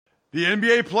The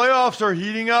NBA playoffs are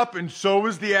heating up, and so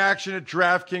is the action at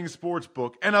DraftKings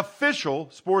Sportsbook, an official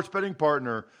sports betting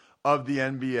partner of the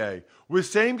NBA. With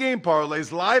same-game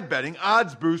parlays, live betting,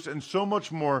 odds boosts, and so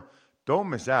much more, don't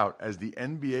miss out as the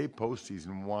NBA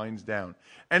postseason winds down.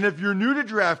 And if you're new to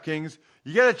DraftKings,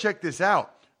 you got to check this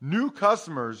out. New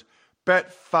customers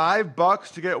bet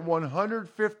 $5 to get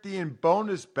 $150 in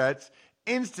bonus bets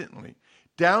instantly.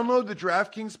 Download the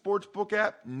DraftKings Sportsbook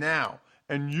app now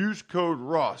and use code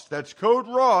Ross. That's code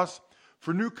Ross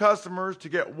for new customers to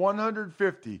get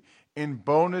 $150 in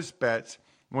bonus bets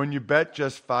when you bet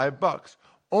just $5.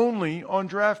 Only on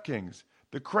DraftKings.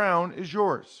 The crown is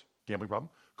yours. Gambling problem?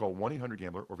 Call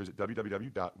 1-800-GAMBLER or visit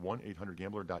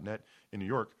www.1800gambler.net. In New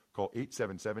York, call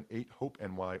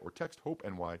 877-8-HOPE-NY or text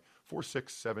HOPE-NY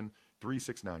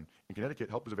 467-369. In Connecticut,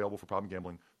 help is available for problem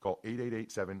gambling. Call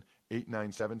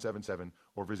 888-7-897-7777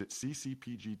 or visit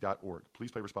ccpg.org.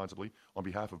 Please play responsibly on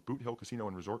behalf of Boot Hill Casino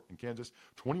and Resort in Kansas.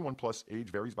 21 plus, age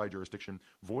varies by jurisdiction.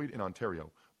 Void in Ontario.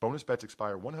 Bonus bets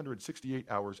expire 168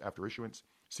 hours after issuance.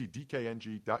 See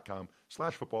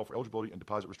dkng.com/football for eligibility and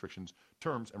deposit restrictions,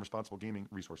 terms, and responsible gaming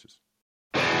resources.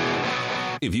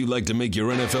 If you'd like to make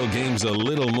your NFL games a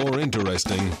little more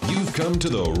interesting, you've come to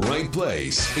the right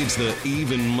place. It's the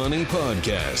Even Money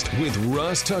Podcast with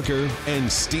Ross Tucker and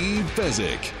Steve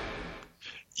Fezzik.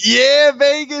 Yeah,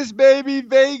 Vegas, baby,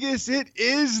 Vegas. It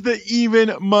is the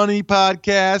Even Money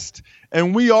Podcast,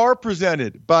 and we are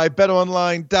presented by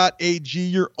BetOnline.ag,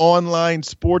 your online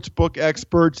sportsbook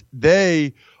experts.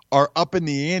 They are up in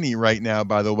the ante right now,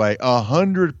 by the way,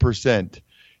 100%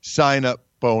 sign-up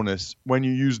bonus when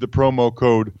you use the promo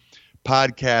code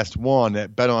podcast1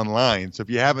 at BetOnline. So if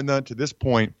you haven't done it to this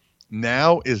point,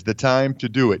 now is the time to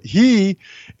do it. He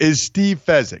is Steve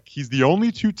Fezzik. He's the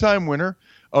only two-time winner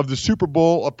of the Super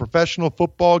Bowl of professional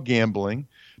football gambling,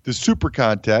 the Super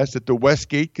Contest at the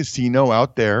Westgate Casino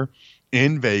out there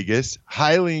in Vegas.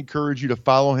 Highly encourage you to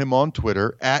follow him on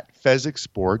Twitter at Fezzik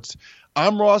Sports.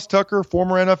 I'm Ross Tucker,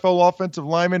 former NFL offensive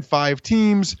lineman, 5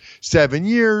 teams, 7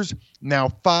 years, now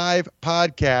 5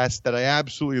 podcasts that I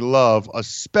absolutely love,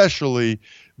 especially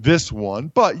this one.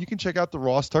 But you can check out the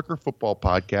Ross Tucker Football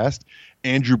Podcast.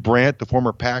 Andrew Brandt, the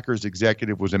former Packers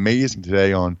executive, was amazing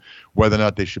today on whether or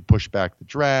not they should push back the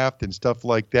draft and stuff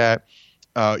like that.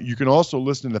 You can also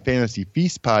listen to the Fantasy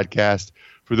Feast podcast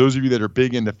for those of you that are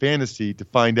big into fantasy to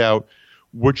find out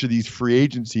which of these free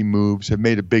agency moves have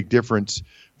made a big difference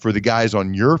for the guys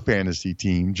on your fantasy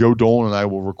team. Joe Dolan and I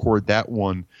will record that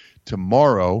one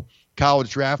tomorrow. College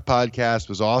Draft Podcast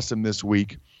was awesome this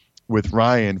week with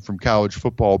Ryan from College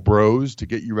Football Bros to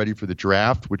get you ready for the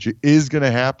draft, which is going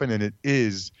to happen, and it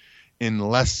is in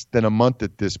less than a month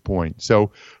at this point.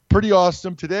 So pretty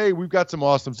awesome. Today we've got some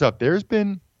awesome stuff. There's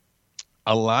been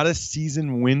a lot of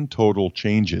season win total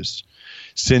changes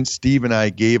since Steve and I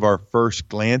gave our first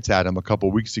glance at them a couple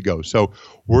weeks ago. So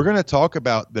we're going to talk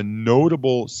about the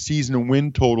notable season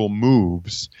win total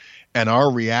moves and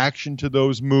our reaction to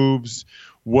those moves,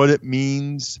 what it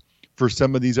means for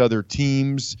some of these other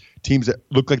teams that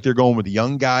look like they're going with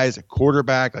young guys at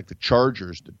quarterback, like the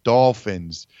Chargers, the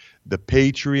Dolphins, the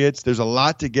Patriots. There's a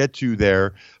lot to get to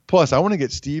there. Plus, I want to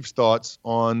get Steve's thoughts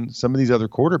on some of these other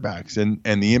quarterbacks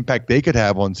and the impact they could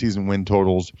have on season win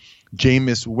totals.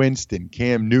 Jameis Winston,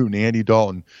 Cam Newton, Andy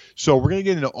Dalton. So we're going to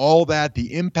get into all that,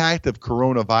 the impact of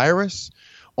coronavirus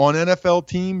on NFL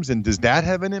teams, and does that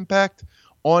have an impact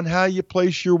on how you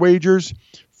place your wagers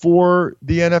for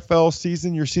the NFL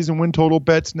season, your season win total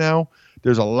bets now?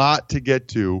 There's a lot to get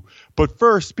to. But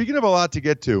first, speaking of a lot to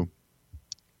get to,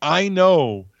 I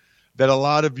know that a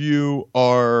lot of you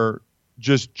are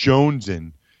just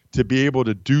jonesing to be able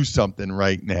to do something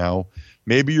right now.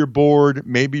 Maybe you're bored.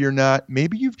 Maybe you're not.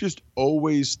 Maybe you've just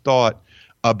always thought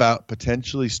about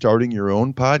potentially starting your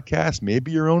own podcast,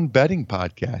 maybe your own betting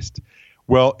podcast.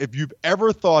 Well, if you've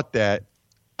ever thought that,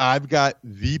 I've got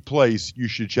the place you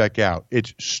should check out.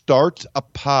 It's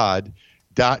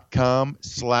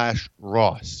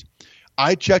startapod.com/Ross.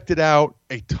 I checked it out,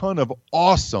 a ton of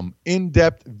awesome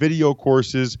in-depth video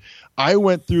courses. I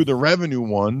went through the revenue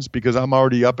ones because I'm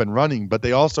already up and running, but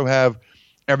they also have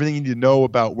everything you need to know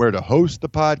about where to host the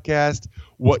podcast,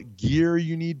 what gear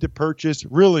you need to purchase.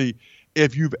 Really,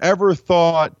 if you've ever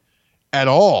thought at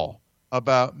all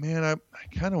about, man, I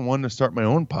kind of want to start my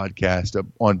own podcast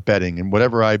on betting and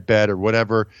whatever I bet or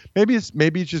whatever. Maybe it's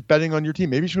just betting on your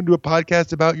team. Maybe you should do a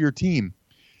podcast about your team.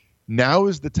 Now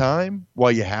is the time,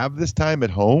 while you have this time at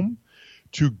home,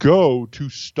 to go to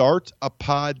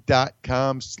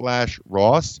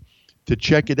startapod.com/Ross to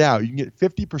check it out. You can get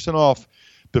 50% off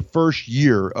the first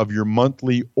year of your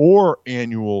monthly or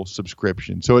annual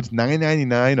subscription. So it's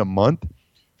 $9.99 a month,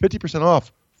 50%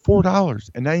 off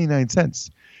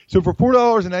 $4.99. So for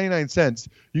 $4.99,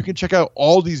 you can check out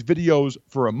all these videos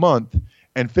for a month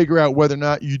and figure out whether or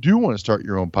not you do want to start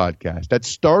your own podcast.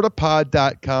 That's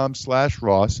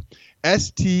startapod.com/Ross,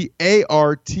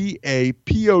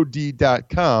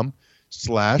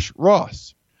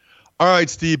 startapod.com/Ross. All right,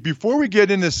 Steve, before we get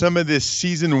into some of this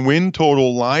season win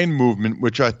total line movement,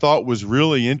 which I thought was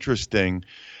really interesting,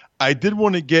 I did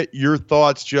want to get your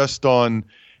thoughts just on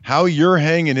how you're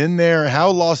hanging in there, how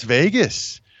Las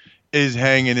Vegas is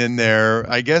hanging in there,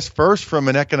 I guess first from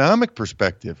an economic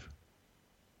perspective.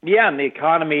 Yeah, and the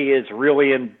economy is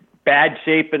really in bad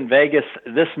shape in Vegas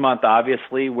this month,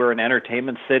 obviously. We're an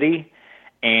entertainment city,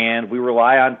 and we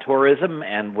rely on tourism,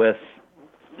 and with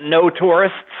no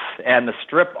tourists and the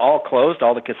Strip all closed,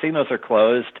 all the casinos are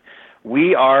closed,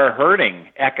 we are hurting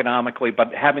economically.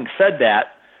 But having said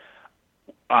that,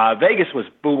 Vegas was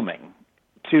booming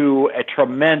to a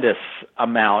tremendous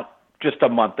amount just a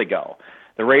month ago.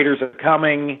 The Raiders are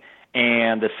coming,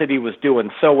 and the city was doing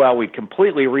so well. We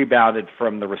completely rebounded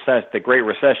from the Great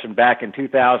Recession back in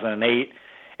 2008,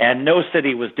 and no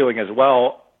city was doing as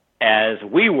well as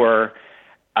we were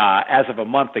as of a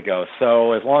month ago.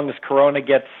 So as long as Corona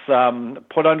gets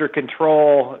put under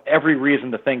control, every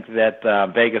reason to think that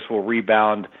Vegas will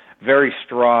rebound very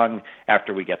strong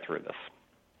after we get through this.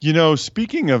 You know,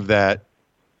 speaking of that,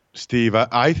 Steve,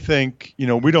 I think,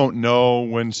 we don't know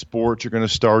when sports are going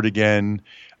to start again.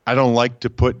 I don't like to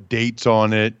put dates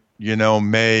on it,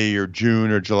 May or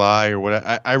June or July or what.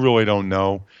 I really don't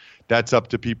know. That's up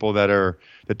to people that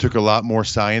took a lot more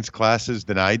science classes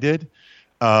than I did.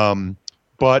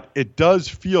 But it does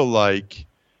feel like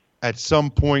at some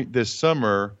point this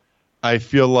summer, I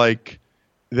feel like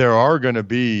there are going to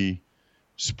be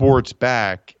sports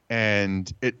back,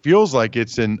 and it feels like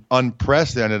it's an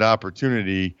unprecedented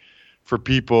opportunity for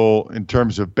people in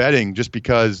terms of betting, just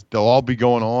because they'll all be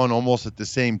going on almost at the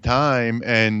same time,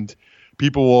 and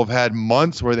people will have had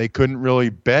months where they couldn't really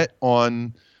bet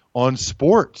on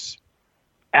sports.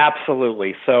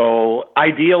 Absolutely. So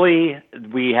ideally,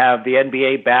 we have the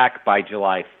NBA back by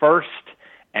July 1st,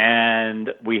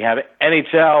 and we have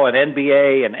NHL and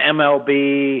NBA and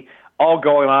MLB all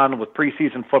going on with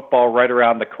preseason football right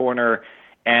around the corner.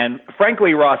 And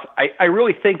frankly, Ross, I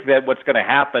really think that what's going to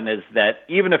happen is that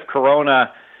even if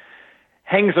Corona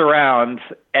hangs around,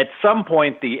 at some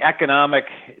point the economic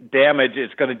damage is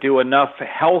going to do enough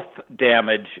health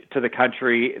damage to the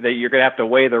country that you're going to have to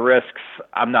weigh the risks.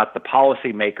 I'm not the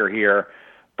policymaker here,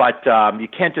 but you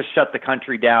can't just shut the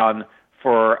country down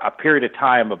for a period of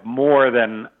time of more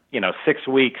than 6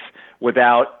 weeks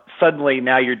without suddenly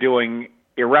now you're doing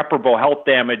irreparable health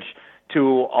damage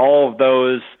to all of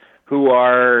those who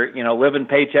are living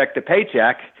paycheck to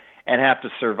paycheck and have to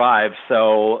survive.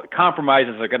 So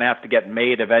compromises are going to have to get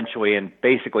made eventually, and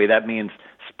basically that means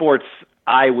sports,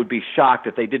 I would be shocked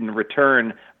if they didn't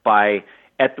return by,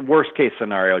 at the worst case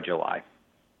scenario, July.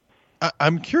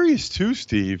 I'm curious too,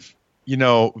 Steve,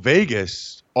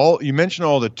 Vegas, you mentioned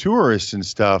all the tourists and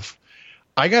stuff.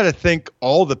 I got to think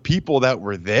all the people that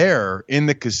were there in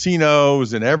the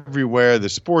casinos and everywhere, the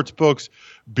sports books,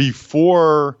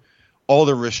 before all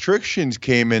the restrictions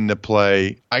came into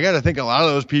play, I got to think a lot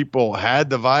of those people had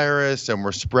the virus and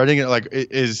were spreading it. Like,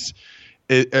 is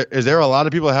there a lot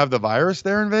of people that have the virus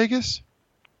there in Vegas?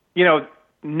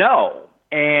 No,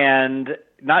 and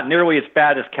not nearly as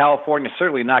bad as California,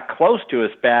 certainly not close to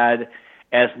as bad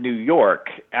as New York.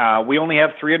 We only have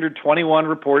 321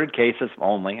 reported cases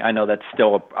only. I know that's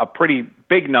still a pretty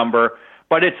big number,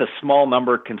 but it's a small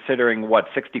number considering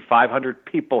 6,500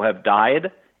 people have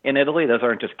died in Italy. Those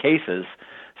aren't just cases.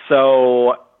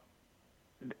 So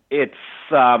it's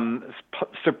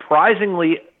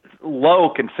surprisingly low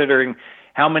considering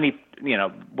how many,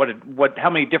 how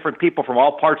many different people from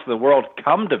all parts of the world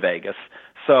come to Vegas.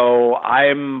 So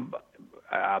I'm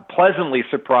pleasantly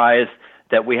surprised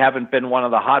that we haven't been one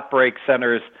of the hot break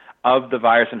centers of the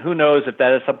virus. And who knows if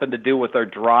that has something to do with our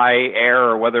dry air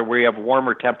or whether we have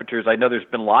warmer temperatures. I know there's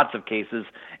been lots of cases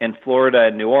in Florida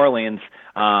and New Orleans.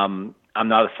 I'm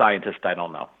not a scientist. I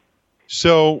don't know.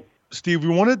 So, Steve, we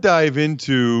want to dive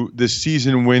into the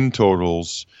season win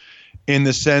totals in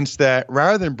the sense that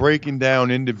rather than breaking down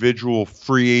individual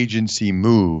free agency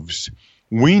moves,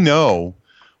 we know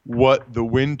what the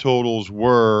win totals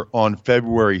were on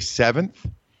February 7th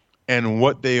and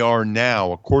what they are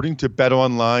now. According to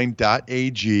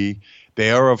betonline.ag,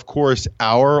 they are, of course,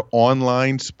 our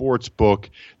online sports book.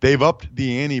 They've upped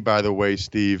the ante, by the way,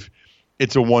 Steve.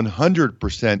 It's a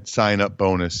 100% sign-up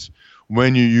bonus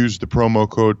when you use the promo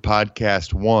code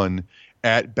podcast1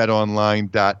 at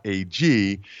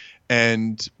betonline.ag.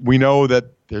 And we know that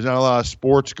there's not a lot of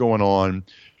sports going on,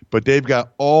 but they've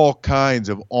got all kinds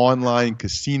of online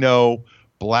casino,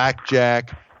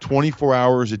 blackjack, 24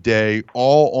 hours a day,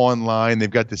 all online.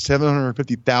 They've got the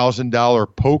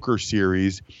 $750,000 poker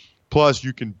series. Plus,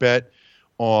 you can bet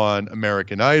on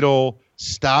American Idol,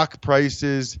 stock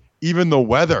prices, even the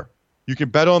weather. You can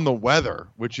bet on the weather,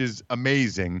 which is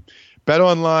amazing.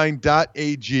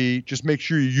 BetOnline.ag. Just make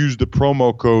sure you use the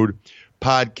promo code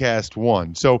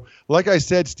podcast1. So, like I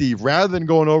said, Steve, rather than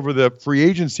going over the free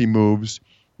agency moves,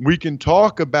 we can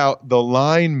talk about the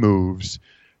line moves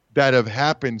that have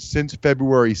happened since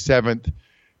February 7th,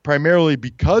 primarily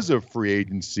because of free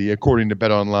agency, according to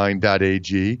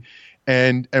BetOnline.ag,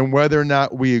 and whether or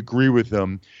not we agree with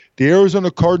them. The Arizona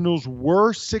Cardinals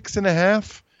were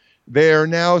 6.5. They are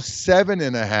now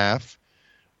 7.5.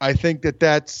 I think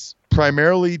that's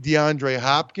primarily DeAndre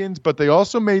Hopkins, but they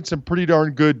also made some pretty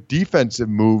darn good defensive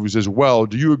moves as well.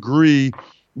 Do you agree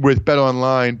with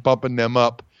BetOnline bumping them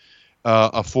up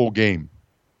a full game?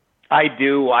 I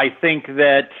do. I think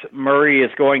that Murray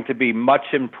is going to be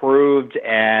much improved,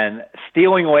 and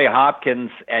stealing away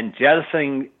Hopkins and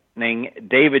jettisoning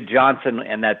David Johnson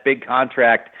and that big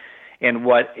contract in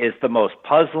what is the most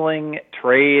puzzling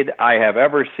trade I have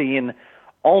ever seen.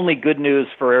 Only good news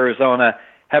for Arizona.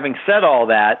 Having said all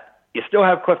that, you still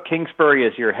have Cliff Kingsbury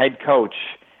as your head coach,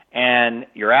 and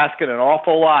you're asking an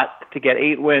awful lot to get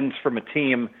 8 wins from a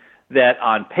team that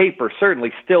on paper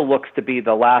certainly still looks to be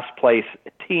the last place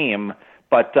team,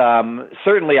 but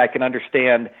certainly I can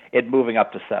understand it moving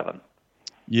up to 7.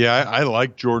 Yeah, I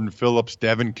like Jordan Phillips,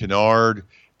 Devin Kennard,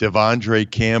 Devondre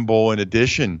Campbell, in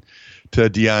addition to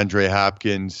DeAndre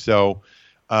Hopkins. So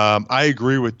I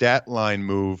agree with that line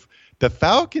move. The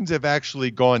Falcons have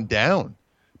actually gone down.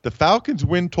 The Falcons'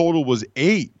 win total was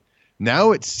 8.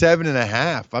 Now it's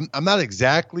 7.5. I'm not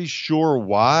exactly sure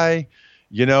why.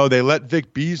 You know, they let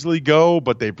Vic Beasley go,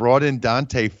 but they brought in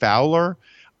Dante Fowler.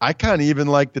 I kind of even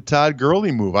like the Todd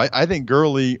Gurley move. I think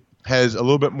Gurley has a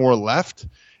little bit more left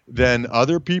than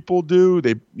other people do.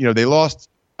 They lost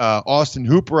Austin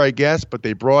Hooper, I guess, but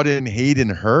they brought in Hayden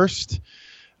Hurst.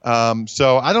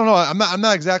 So I don't know. I'm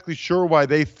not exactly sure why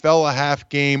they fell a half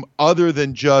game, other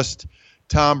than just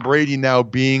Tom Brady now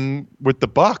being with the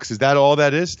Bucs. Is that all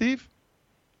that is, Steve?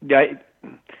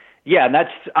 Yeah, and that's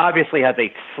obviously has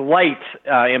a slight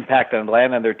impact on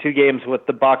Atlanta in their 2 games with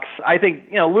the Bucs. I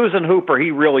think, losing Hooper, he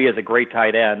really is a great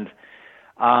tight end.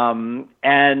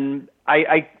 And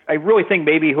I really think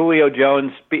maybe Julio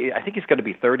Jones, I think he's going to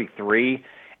be 33,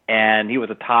 and he was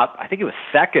I think he was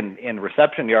second in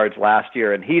reception yards last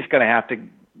year, and he's going to have to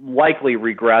likely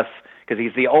regress because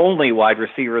he's the only wide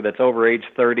receiver that's over age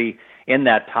 30 in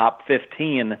that top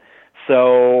 15.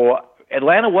 So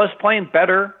Atlanta was playing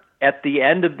better at the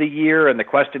end of the year, and the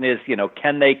question is,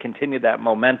 can they continue that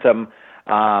momentum?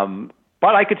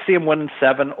 But I could see them winning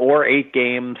 7 or 8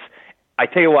 games. I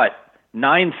tell you what,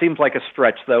 9 seems like a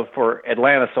stretch, though, for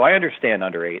Atlanta, so I understand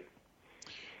under 8.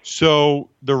 So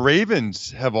the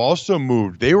Ravens have also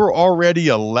moved. They were already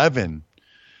 11,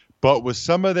 but with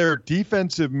some of their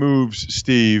defensive moves,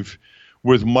 Steve,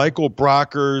 with Michael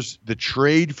Brockers, the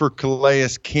trade for Calais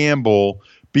Campbell,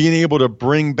 being able to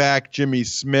bring back Jimmy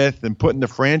Smith and putting the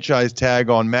franchise tag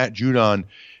on Matt Judon,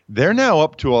 they're now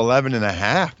up to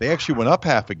 11.5. They actually went up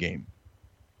half a game.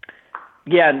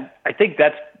 Yeah, and I think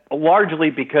that's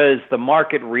largely because the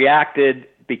market reacted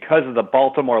because of the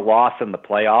Baltimore loss in the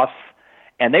playoffs,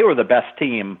 and they were the best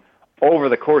team over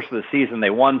the course of the season. They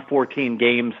won 14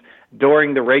 games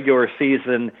during the regular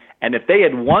season, and if they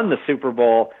had won the Super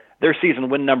Bowl, their season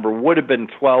win number would have been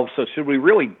 12. So should we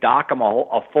really dock them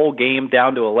a full game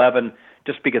down to 11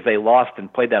 just because they lost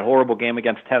and played that horrible game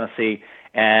against Tennessee?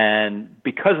 And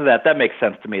because of that, that makes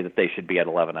sense to me that they should be at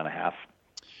 11.5.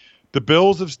 The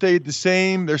Bills have stayed the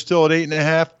same. They're still at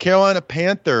 8.5. Carolina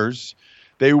Panthers,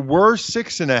 they were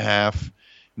 6.5.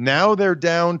 Now they're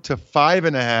down to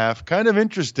 5.5. Kind of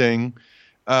interesting.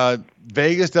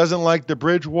 Vegas doesn't like the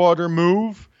Bridgewater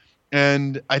move.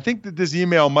 And I think that this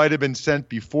email might have been sent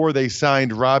before they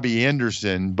signed Robbie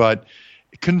Anderson, but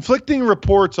conflicting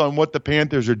reports on what the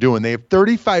Panthers are doing. They have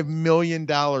 $35 million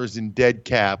in dead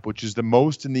cap, which is the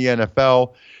most in the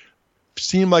NFL.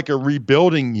 Seemed like a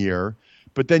rebuilding year,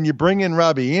 but then you bring in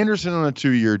Robbie Anderson on a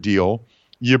 2-year deal.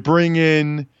 You bring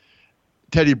in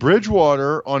Teddy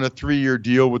Bridgewater on a 3-year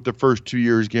deal with the first 2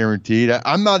 years guaranteed.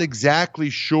 I'm not exactly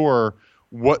sure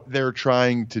what they're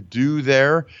trying to do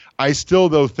there. I still,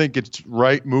 though, think it's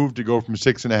right move to go from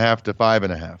 6.5 to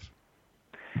 5.5.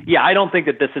 Yeah, I don't think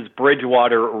that this is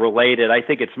Bridgewater related. I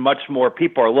think it's much more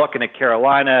people are looking at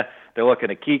Carolina. They're looking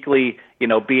at Kuechly,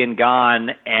 being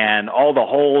gone and all the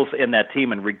holes in that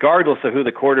team. And regardless of who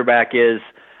the quarterback is,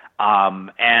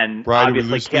 And Bride,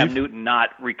 obviously Cam Steve? Newton not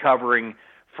recovering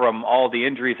from all the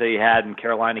injuries that he had and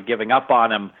Carolina giving up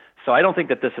on him. So I don't think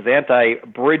that this is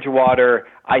anti-Bridgewater.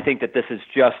 I think that this is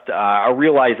just a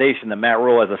realization that Matt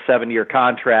Rule has a 7-year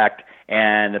contract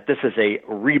and that this is a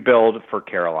rebuild for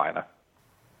Carolina.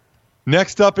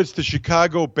 Next up, it's the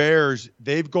Chicago Bears.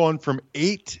 They've gone from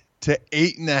 8 to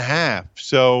 8.5.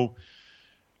 So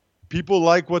people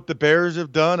like what the Bears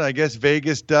have done. I guess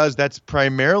Vegas does. That's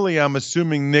primarily, I'm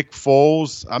assuming, Nick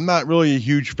Foles. I'm not really a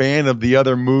huge fan of the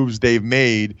other moves they've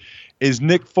made. Is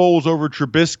Nick Foles over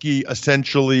Trubisky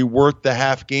essentially worth the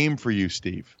half game for you,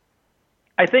 Steve?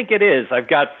 I think it is. I've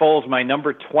got Foles my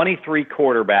number 23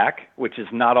 quarterback, which is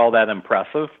not all that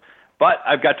impressive. But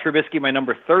I've got Trubisky my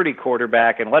number 30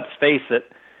 quarterback, and let's face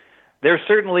it, there's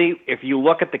certainly, if you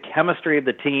look at the chemistry of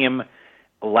the team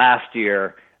last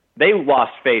year, they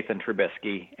lost faith in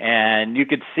Trubisky, and you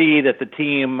could see that the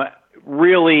team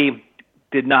really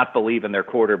did not believe in their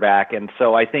quarterback. And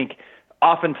so I think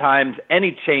oftentimes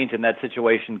any change in that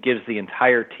situation gives the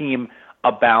entire team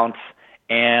a bounce.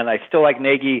 And I still like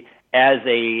Nagy as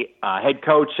a head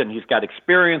coach, and he's got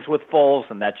experience with Foles,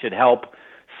 and that should help.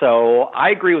 So I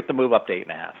agree with the move up to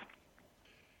 8.5.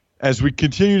 As we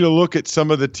continue to look at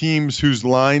some of the teams whose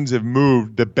lines have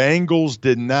moved, the Bengals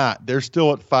did not. They're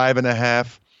still at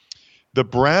 5.5. The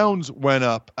Browns went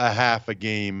up a half a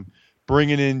game,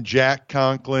 bringing in Jack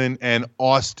Conklin and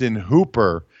Austin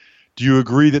Hooper. Do you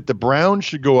agree that the Browns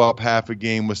should go up half a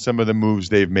game with some of the moves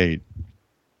they've made?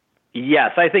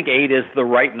 Yes, I think 8 is the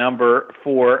right number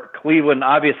for Cleveland.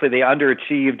 Obviously, they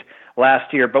underachieved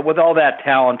last year, but with all that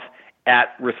talent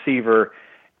at receiver,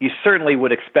 you certainly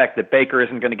would expect that Baker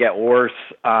isn't going to get worse.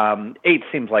 8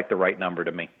 seems like the right number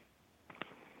to me.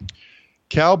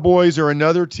 Cowboys are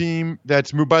another team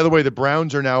that's moved. By the way, the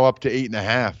Browns are now up to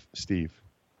 8.5, Steve.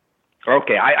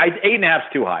 Okay, 8.5 is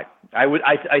too high.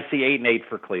 I see 8 and 8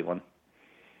 for Cleveland.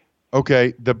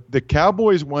 Okay, the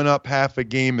Cowboys went up half a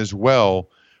game as well,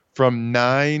 from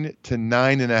 9 to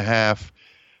 9.5.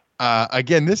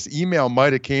 Again, this email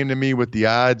might have came to me with the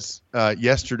odds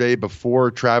yesterday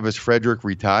before Travis Frederick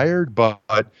retired, but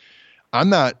I'm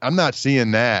not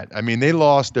seeing that. I mean, they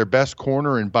lost their best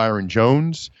corner in Byron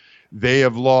Jones. They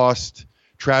have lost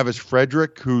Travis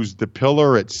Frederick, who's the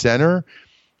pillar at center,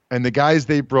 and the guys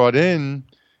they brought in,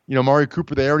 Amari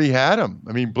Cooper, they already had him.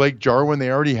 I mean, Blake Jarwin, they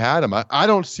already had him. I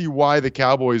don't see why the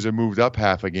Cowboys have moved up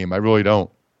half a game. I really don't.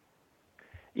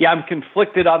 Yeah, I'm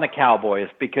conflicted on the Cowboys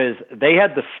because they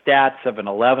had the stats of an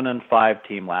 11-5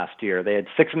 team last year. They had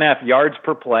 6.5 yards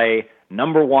per play,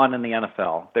 number 1 in the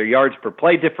NFL. Their yards per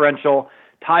play differential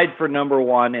tied for number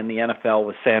 1 in the NFL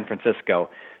with San Francisco.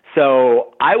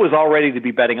 So I was all ready to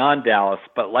be betting on Dallas,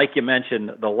 but like you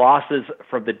mentioned, the losses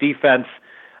from the defense,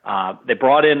 they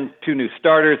brought in 2 new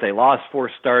starters. They lost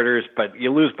 4 starters, but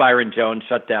you lose Byron Jones,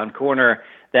 shutdown corner.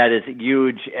 That is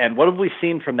huge. And what have we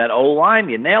seen from that O-line?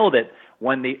 You nailed it.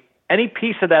 When any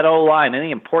piece of that O-line,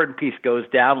 any important piece goes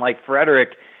down, like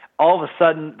Frederick, all of a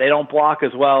sudden they don't block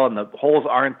as well, and the holes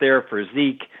aren't there for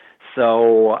Zeke.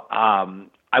 So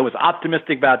I was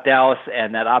optimistic about Dallas,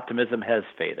 and that optimism has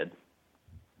faded.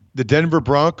 The Denver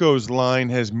Broncos line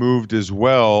has moved as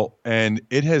well, and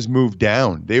it has moved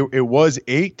down. It was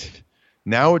 8.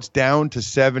 Now it's down to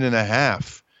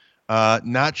 7.5.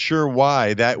 Not sure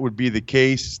why that would be the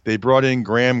case. They brought in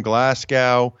Graham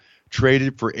Glasgow,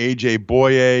 traded for A.J.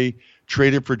 Boye,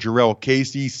 traded for Jarrell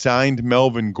Casey, signed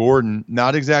Melvin Gordon.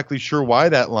 Not exactly sure why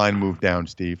that line moved down,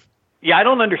 Steve. Yeah, I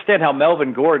don't understand how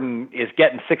Melvin Gordon is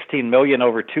getting $16 million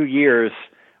over 2 years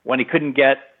when he couldn't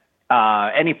get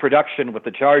any production with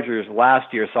the Chargers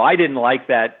last year. So I didn't like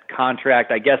that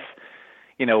contract. I guess,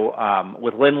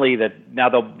 with Lindley that now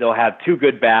they'll have 2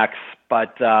 good backs,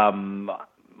 but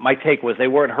my take was they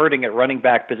weren't hurting at running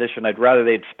back position. I'd rather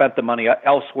they'd spent the money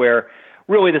elsewhere.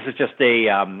 Really, this is just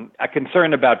a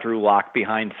concern about Drew Lock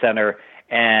behind center.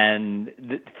 And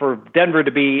for Denver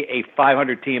to be a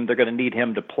 500 team, they're going to need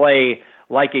him to play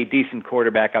like a decent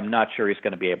quarterback. I'm not sure he's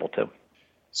going to be able to.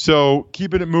 So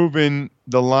keeping it moving,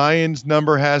 the Lions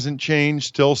number hasn't changed,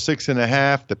 still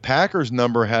 6.5. The Packers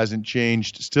number hasn't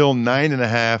changed, still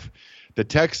 9.5. The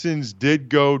Texans did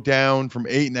go down from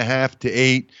 8.5 to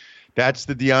 8. That's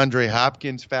the DeAndre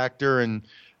Hopkins factor, and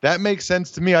that makes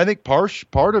sense to me. I think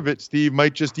part of it, Steve,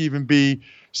 might just even be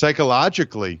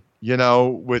psychologically,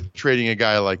 with trading a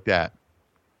guy like that.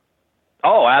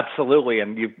 Oh, absolutely.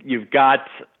 And you've got,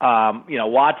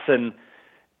 Watson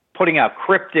putting out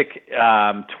cryptic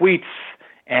tweets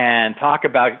and talk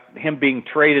about him being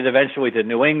traded eventually to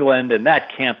New England, and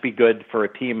that can't be good for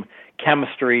a team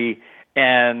chemistry.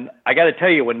 And I got to tell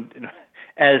you,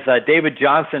 as David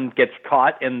Johnson gets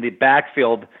caught in the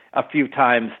backfield a few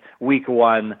times, week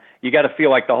one. You got to feel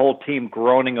like the whole team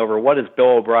groaning over what is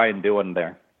Bill O'Brien doing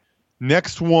there.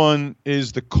 Next one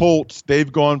is the Colts.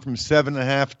 They've gone from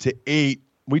 7.5 to 8.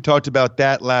 We talked about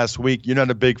that last week. You're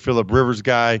not a big Phillip Rivers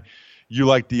guy. You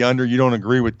like the under. You don't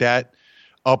agree with that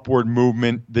upward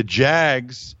movement. The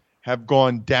Jags have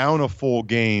gone down a full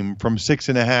game from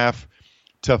 6.5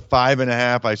 to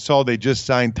 5.5. I saw they just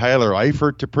signed Tyler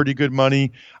Eifert to pretty good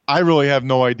money. I really have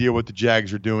no idea what the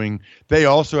Jags are doing. They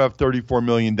also have $34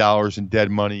 million in dead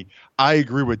money. I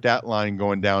agree with that line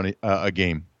going down a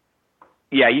game.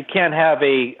 Yeah, you can't have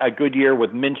a good year with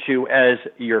Minshew as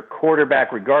your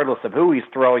quarterback, regardless of who he's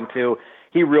throwing to.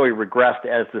 He really regressed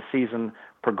as the season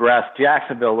progressed.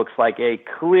 Jacksonville looks like a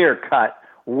clear-cut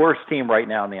worst team right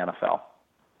now in the NFL.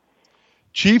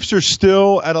 Chiefs are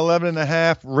still at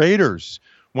 11.5. Raiders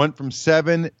went from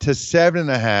 7 to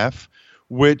 7.5,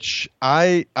 which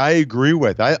I agree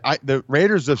with. The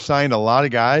Raiders have signed a lot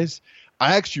of guys.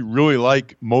 I actually really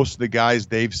like most of the guys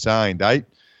they've signed.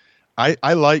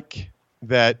 I like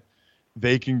that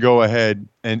they can go ahead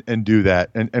and do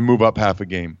that and move up half a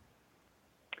game.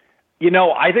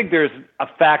 I think there's a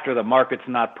factor the market's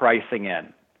not pricing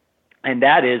in, and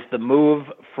that is the move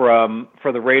for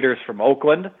the Raiders from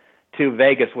Oakland to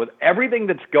Vegas with everything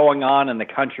that's going on in the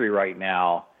country right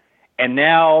now. And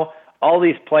now all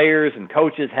these players and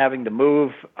coaches having to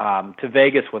move to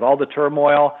Vegas with all the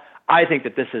turmoil. I think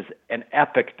that this is an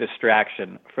epic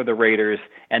distraction for the Raiders,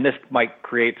 and this might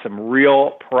create some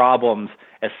real problems,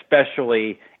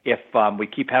 especially if we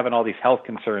keep having all these health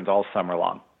concerns all summer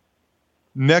long.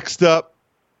 Next up,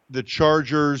 the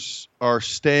Chargers are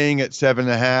staying at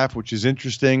 7.5, which is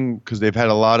interesting because they've had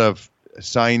a lot of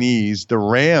signees. The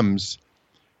Rams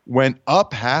went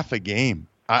up half a game.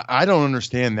 I don't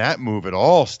understand that move at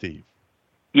all, Steve.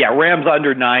 Yeah, Rams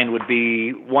under 9 would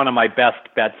be one of my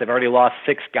best bets. They've already lost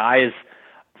 6 guys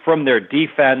from their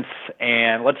defense,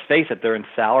 and let's face it, they're in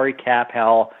salary cap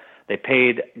hell. They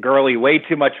paid Gurley way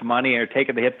too much money and are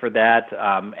taking the hit for that,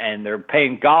 and they're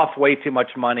paying Goff way too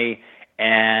much money,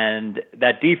 and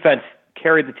that defense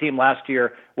carried the team last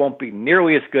year, won't be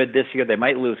nearly as good this year. They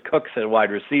might lose Cooks at wide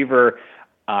receiver.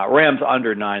 Rams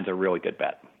under 9 is a really good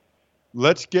bet.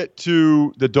 Let's get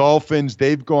to the Dolphins.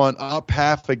 They've gone up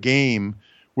half a game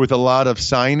with a lot of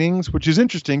signings, which is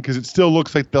interesting because it still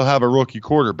looks like they'll have a rookie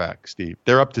quarterback, Steve.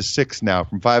 They're up to 6 now,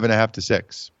 from 5.5 to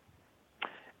 6.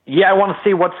 Yeah, I want to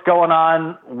see what's going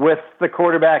on with the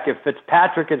quarterback. If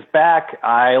Fitzpatrick is back,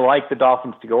 I like the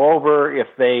Dolphins to go over. If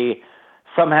they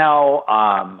somehow,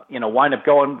 wind up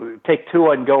take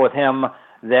Tua and go with him,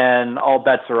 then all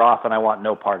bets are off, and I want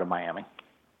no part of Miami.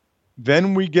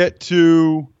 Then we get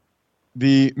to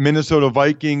the Minnesota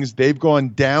Vikings. They've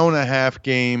gone down a half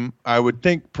game, I would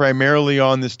think primarily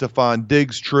on the Stephon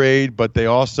Diggs trade, but they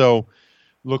also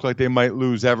look like they might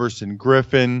lose Everson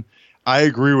Griffin. I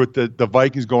agree with the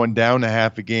Vikings going down a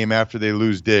half a game after they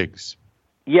lose Diggs.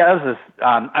 Yeah, this is,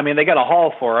 they got a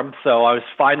haul for him, so I was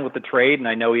fine with the trade, and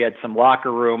I know he had some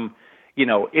locker room,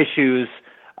 issues.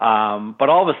 But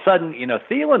all of a sudden,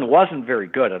 Thielen wasn't very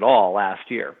good at all last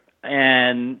year.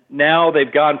 And now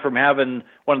they've gone from having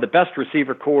one of the best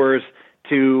receiver cores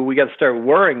to we got to start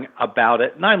worrying about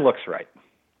it. 9 looks right.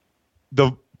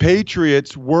 The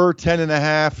Patriots were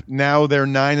 10.5. Now they're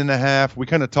 9.5. We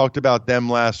kind of talked about them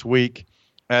last week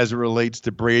as it relates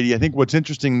to Brady. I think what's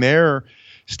interesting there,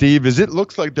 Steve, is it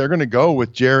looks like they're going to go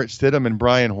with Jarrett Stidham and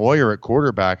Brian Hoyer at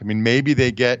quarterback. I mean, maybe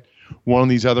they get one of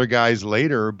these other guys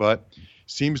later, but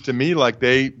seems to me like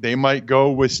they might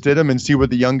go with Stidham and see what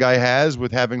the young guy has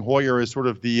with having Hoyer as sort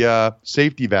of the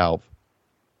safety valve.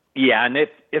 Yeah, and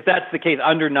if that's the case,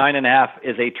 under 9.5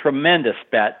 is a tremendous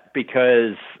bet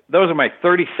because those are my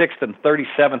 36th and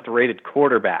 37th rated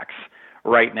quarterbacks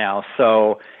right now.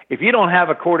 So if you don't have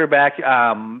a quarterback,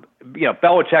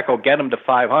 Belichick will get him to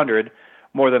 500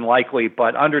 more than likely,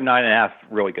 but under 9.5,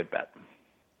 really good bet.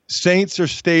 Saints are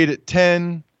stayed at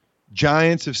 10.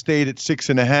 Giants have stayed at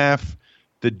 6.5.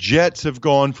 The Jets have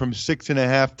gone from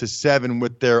 6.5 to 7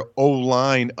 with their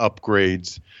O-line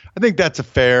upgrades. I think that's a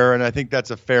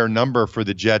fair number for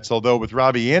the Jets, although with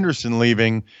Robbie Anderson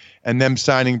leaving and them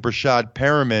signing Brashad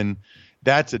Perriman,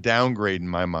 that's a downgrade in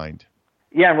my mind.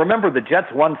 Yeah, and remember the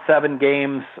Jets won 7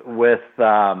 games with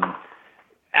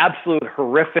absolute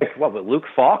horrific, Luke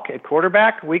Falk at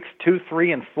quarterback, weeks 2,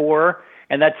 3, and 4,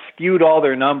 and that skewed all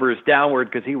their numbers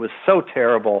downward because he was so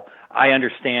terrible. I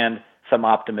understand some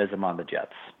optimism on the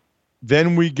Jets.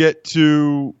 Then we get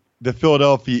to the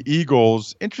Philadelphia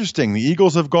Eagles. Interesting. The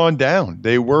Eagles have gone down.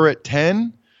 They were at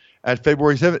 10 at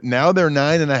February 7th. Now they're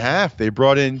 9.5. They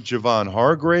brought in Javon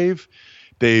Hargrave,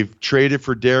 They've traded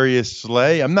for Darius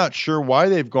Slay. I'm not sure why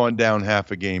they've gone down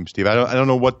half a game, Steve. I don't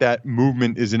know what that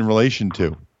movement is in relation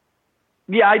to.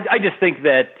 Yeah, I just think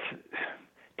that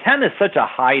 10 is such a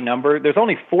high number. There's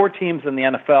only 4 teams in the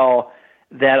NFL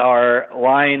that are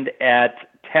lined at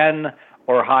 10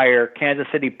 or higher: Kansas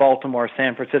City, Baltimore,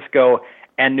 San Francisco,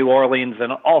 and New Orleans.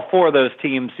 And all 4 of those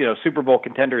teams, Super Bowl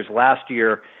contenders last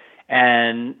year.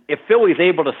 And if Philly's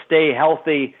able to stay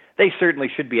healthy, they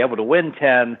certainly should be able to win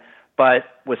 10. But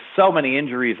with so many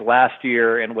injuries last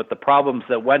year and with the problems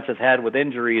that Wentz has had with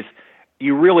injuries,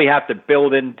 you really have to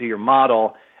build into your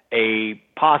model a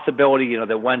possibility,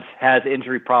 that Wentz has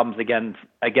injury problems again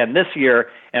this year.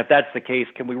 And if that's the case,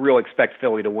 can we really expect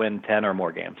Philly to win 10 or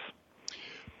more games?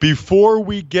 Before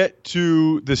we get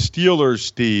to the Steelers,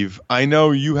 Steve, I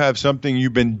know you have something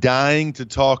you've been dying to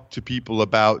talk to people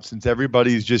about since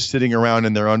everybody's just sitting around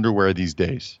in their underwear these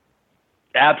days.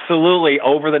 Absolutely.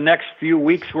 Over the next few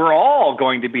weeks, we're all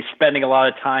going to be spending a lot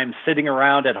of time sitting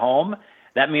around at home.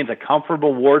 That means a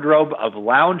comfortable wardrobe of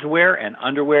loungewear and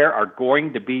underwear are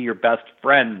going to be your best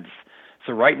friends.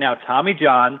 So right now, Tommy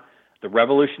John, the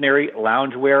revolutionary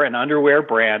loungewear and underwear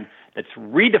brand that's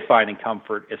redefining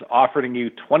comfort, is offering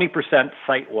you 20%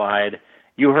 site-wide.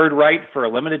 You heard right. For a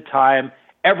limited time,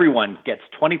 everyone gets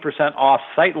 20% off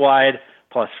site-wide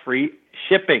plus free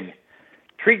shipping.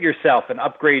 Treat yourself and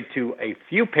upgrade to a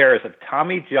few pairs of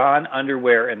Tommy John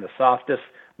underwear in the softest,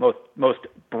 most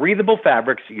breathable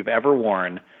fabrics you've ever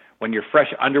worn. When your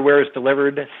fresh underwear is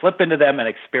delivered, slip into them and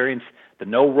experience the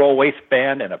no-roll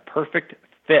waistband and a perfect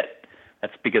fit.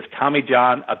 That's because Tommy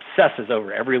John obsesses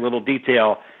over every little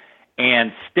detail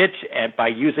and stitch by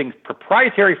using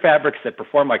proprietary fabrics that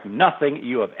perform like nothing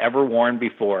you have ever worn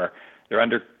before. Their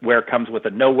underwear comes with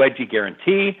a no-wedgie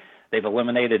guarantee. They've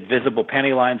eliminated visible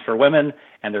panty lines for women,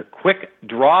 and their quick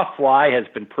draw fly has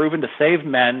been proven to save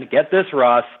men, get this,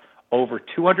 Ross, over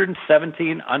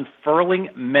 217 unfurling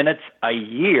minutes a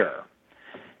year.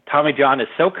 Tommy John is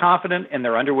so confident in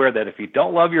their underwear that if you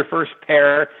don't love your first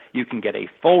pair, you can get a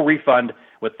full refund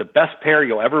with the best pair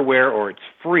you'll ever wear, or it's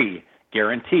free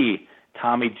guarantee.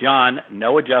 Tommy John,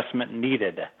 no adjustment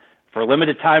needed. For a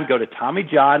limited time, go to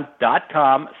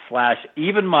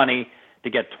TommyJohn.com/evenmoney to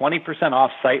get 20%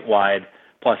 off site-wide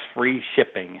plus free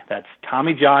shipping. That's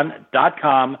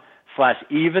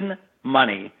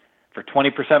TommyJohn.com/evenmoney for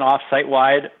 20% off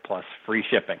site-wide plus free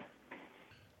shipping.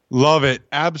 Love it.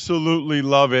 Absolutely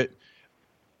love it.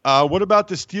 What about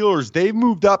the Steelers? They've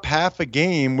moved up half a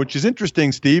game, which is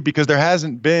interesting, Steve, because there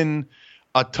hasn't been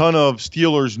a ton of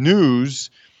Steelers news.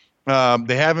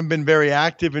 They haven't been very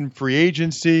active in free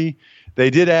agency. They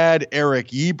did add Eric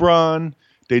Ebron.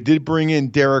 They did bring in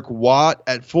Derek Watt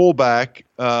at fullback,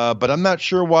 but I'm not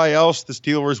sure why else the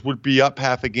Steelers would be up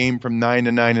half a game from 9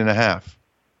 to 9.5.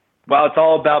 Well, it's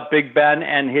all about Big Ben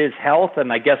and his health,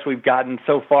 and I guess we've gotten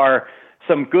so far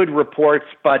some good reports.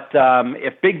 But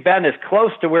if Big Ben is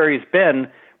close to where he's been,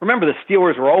 remember the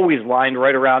Steelers were always lined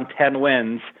right around 10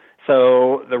 wins.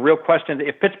 So the real question is,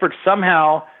 if Pittsburgh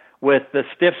somehow, with the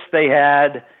stiffs they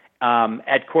had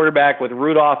at quarterback with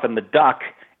Rudolph and the Duck,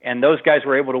 and those guys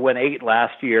were able to win 8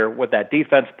 last year with that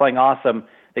defense playing awesome,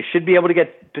 they should be able to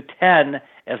get to 10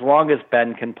 as long as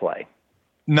Ben can play.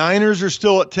 Niners are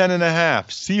still at 10.5.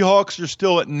 Seahawks are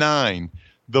still at 9.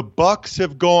 The Bucks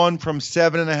have gone from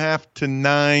 7.5 to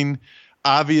 9.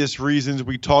 Obvious reasons.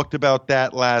 We talked about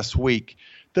that last week.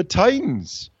 The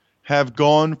Titans have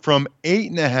gone from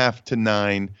 8.5 to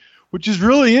 9, which is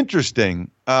really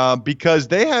interesting because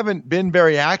they haven't been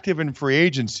very active in free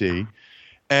agency.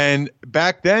 And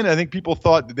back then, I think people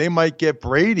thought that they might get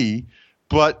Brady,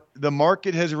 but the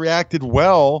market has reacted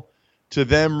well to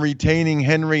them retaining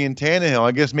Henry and Tannehill.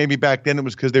 I guess maybe back then it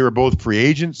was because they were both free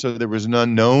agents, so there was an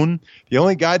unknown. The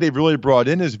only guy they've really brought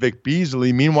in is Vic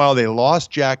Beasley. Meanwhile, they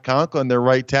lost Jack Conklin, their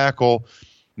right tackle.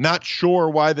 Not sure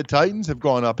why the Titans have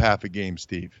gone up half a game,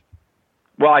 Steve.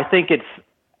 Well, I think it's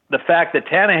the fact that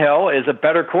Tannehill is a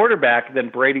better quarterback than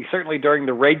Brady, certainly during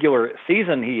the regular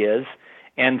season he is.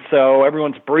 And so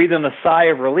everyone's breathing a sigh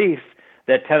of relief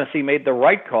that Tennessee made the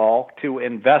right call to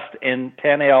invest in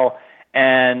Tannehill.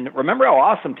 And remember how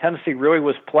awesome Tennessee really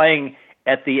was playing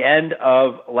at the end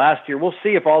of last year. We'll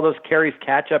see if all those carries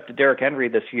catch up to Derrick Henry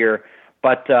this year.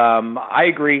 But I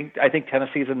agree. I think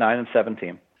Tennessee's a 9-7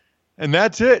 team. And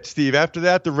that's it, Steve. After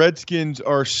that, the Redskins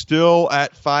are still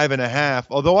at 5.5.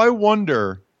 Although I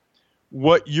wonder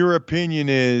what your opinion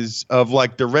is of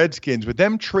like the Redskins. With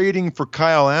them trading for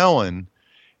Kyle Allen,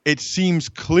 it seems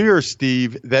clear,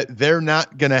 Steve, that they're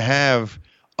not going to have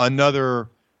another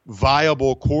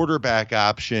viable quarterback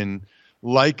option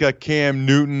like a Cam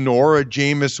Newton or a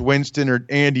Jameis Winston or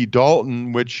Andy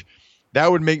Dalton, which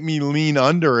that would make me lean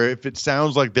under if it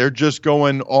sounds like they're just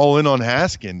going all in on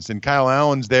Haskins and Kyle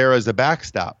Allen's there as a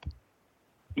backstop.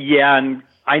 Yeah, and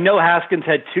I know Haskins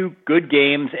had 2 good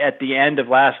games at the end of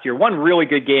last year, one really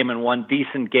good game and one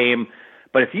decent game.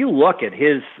 But if you look at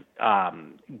his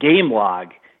game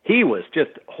log, he was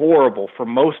just horrible for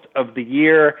most of the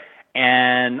year.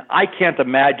 And I can't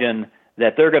imagine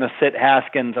that they're going to sit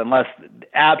Haskins unless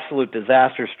absolute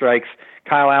disaster strikes.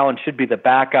 Kyle Allen should be the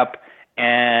backup.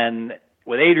 And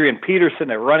with Adrian Peterson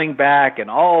at running back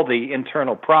and all the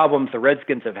internal problems the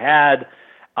Redskins have had,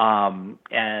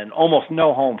 and almost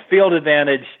no home field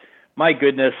advantage, my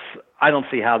goodness, I don't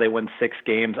see how they win 6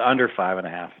 games under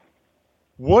 5.5.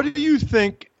 What do you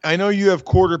think? I know you have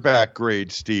quarterback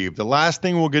grades, Steve. The last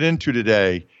thing we'll get into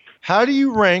today, how do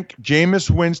you rank Jameis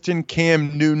Winston,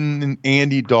 Cam Newton, and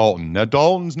Andy Dalton? Now,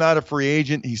 Dalton's not a free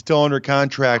agent. He's still under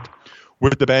contract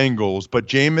with the Bengals, but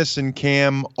Jameis and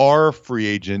Cam are free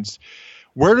agents.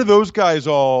 Where do those guys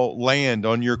all land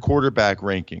on your quarterback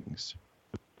rankings?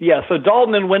 Yeah, so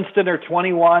Dalton and Winston are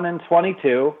 21 and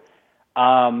 22.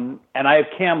 And I have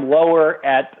Cam lower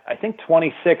at, I think,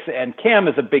 26. And Cam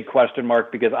is a big question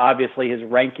mark because obviously his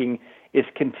ranking is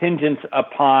contingent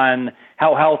upon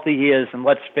how healthy he is. And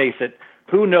let's face it,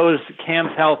 who knows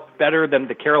Cam's health better than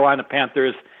the Carolina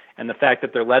Panthers? And the fact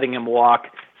that they're letting him walk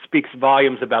speaks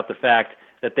volumes about the fact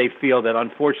that they feel that,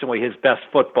 unfortunately, his best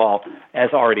football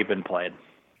has already been played.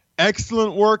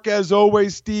 Excellent work, as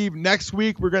always, Steve. Next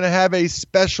week, we're going to have a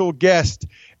special guest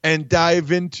and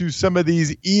dive into some of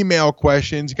these email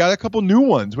questions. Got a couple new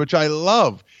ones, which I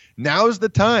love. Now is the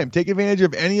time. Take advantage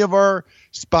of any of our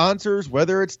sponsors,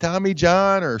 whether it's Tommy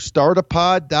John or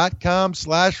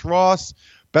startapod.com/Ross,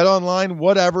 BetOnline,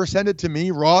 whatever. Send it to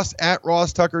me,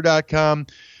 ross@rosstucker.com.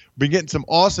 We've been getting some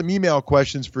awesome email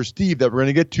questions for Steve that we're going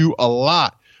to get to a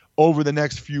lot over the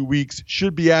next few weeks.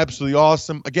 Should be absolutely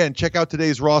awesome. Again, check out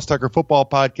today's Ross Tucker Football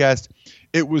Podcast.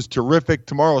 It was terrific.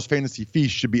 Tomorrow's Fantasy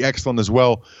Feast should be excellent as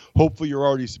well. Hopefully you're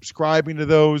already subscribing to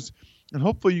those. And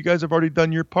hopefully you guys have already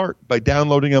done your part by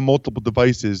downloading on multiple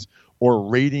devices or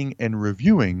rating and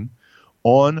reviewing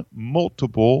on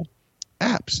multiple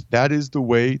apps. That is the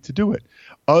way to do it.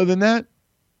 Other than that,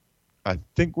 I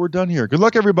think we're done here. Good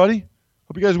luck, everybody.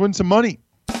 Hope you guys win some money.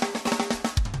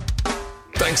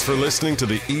 Thanks for listening to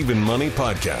the Even Money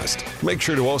Podcast. Make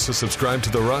sure to also subscribe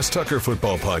to the Ross Tucker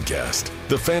Football Podcast,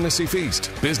 the Fantasy Feast,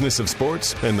 Business of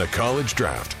Sports, and the College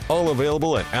Draft. All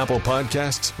available at Apple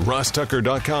Podcasts,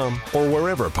 rosstucker.com, or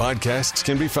wherever podcasts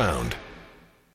can be found.